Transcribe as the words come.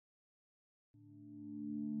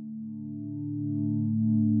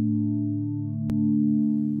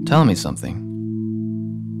Tell me something.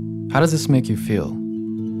 How does this make you feel?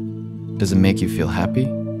 Does it make you feel happy?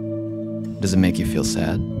 Does it make you feel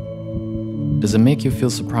sad? Does it make you feel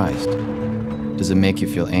surprised? Does it make you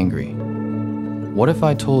feel angry? What if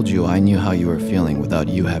I told you I knew how you were feeling without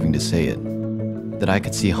you having to say it? That I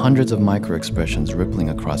could see hundreds of micro-expressions rippling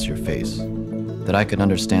across your face. That I could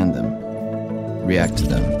understand them, react to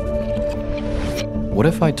them. What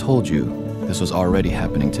if I told you this was already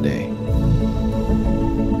happening today?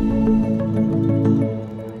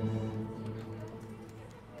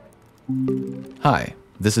 Hi,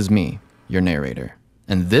 this is me, your narrator.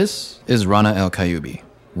 And this is Rana el Kaliouby.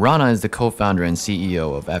 Rana is the co-founder and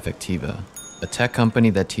CEO of Affectiva, a tech company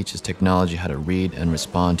that teaches technology how to read and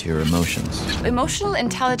respond to your emotions. Emotional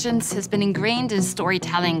intelligence has been ingrained in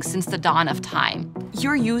storytelling since the dawn of time.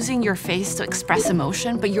 You're using your face to express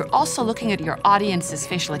emotion, but you're also looking at your audience's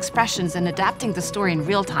facial expressions and adapting the story in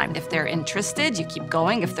real time. If they're interested, you keep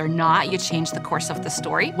going. If they're not, you change the course of the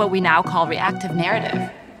story, what we now call reactive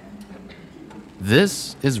narrative.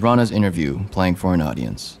 This is Rana's interview playing for an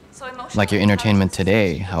audience. Like your entertainment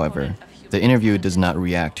today, however, the interview does not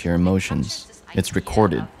react to your emotions. It's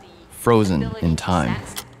recorded, frozen in time.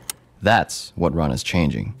 That's what Rana's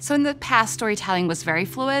changing. So in the past, storytelling was very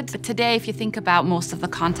fluid, but today, if you think about most of the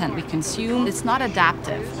content we consume, it's not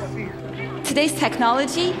adaptive. Today's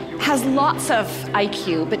technology has lots of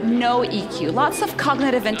IQ, but no EQ, lots of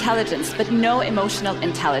cognitive intelligence, but no emotional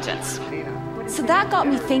intelligence. So that got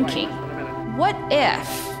me thinking, what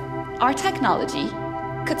if our technology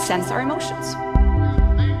could sense our emotions?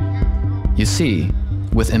 You see,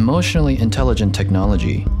 with emotionally intelligent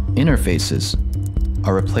technology, interfaces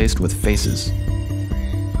are replaced with faces.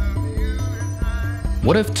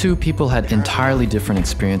 What if two people had entirely different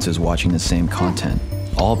experiences watching the same content,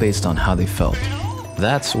 all based on how they felt?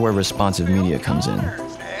 That's where responsive media comes in.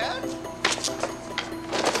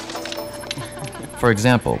 For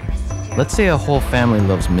example, let's say a whole family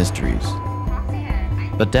loves mysteries,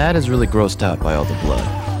 but dad is really grossed out by all the blood.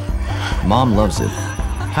 Mom loves it.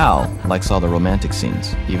 Hal likes all the romantic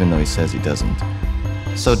scenes, even though he says he doesn't.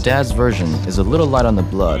 So dad's version is a little light on the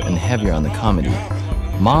blood and heavier on the comedy.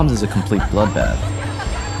 Mom's is a complete bloodbath,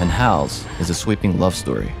 and Hal's is a sweeping love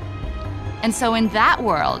story. And so in that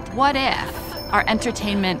world, what if our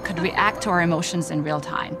entertainment could react to our emotions in real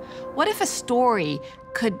time? What if a story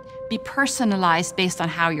could be personalized based on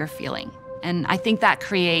how you're feeling? And I think that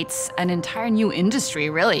creates an entire new industry,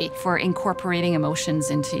 really, for incorporating emotions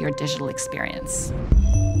into your digital experience.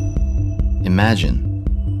 Imagine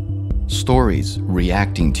stories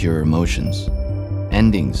reacting to your emotions,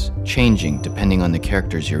 endings changing depending on the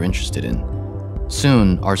characters you're interested in.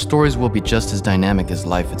 Soon, our stories will be just as dynamic as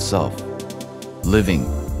life itself. Living,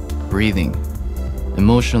 breathing,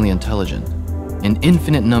 emotionally intelligent, an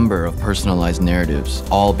infinite number of personalized narratives,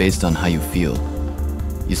 all based on how you feel.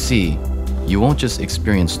 You see, you won't just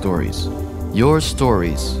experience stories. Your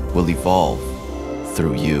stories will evolve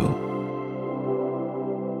through you.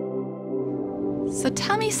 So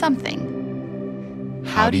tell me something.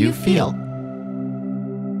 How do you feel?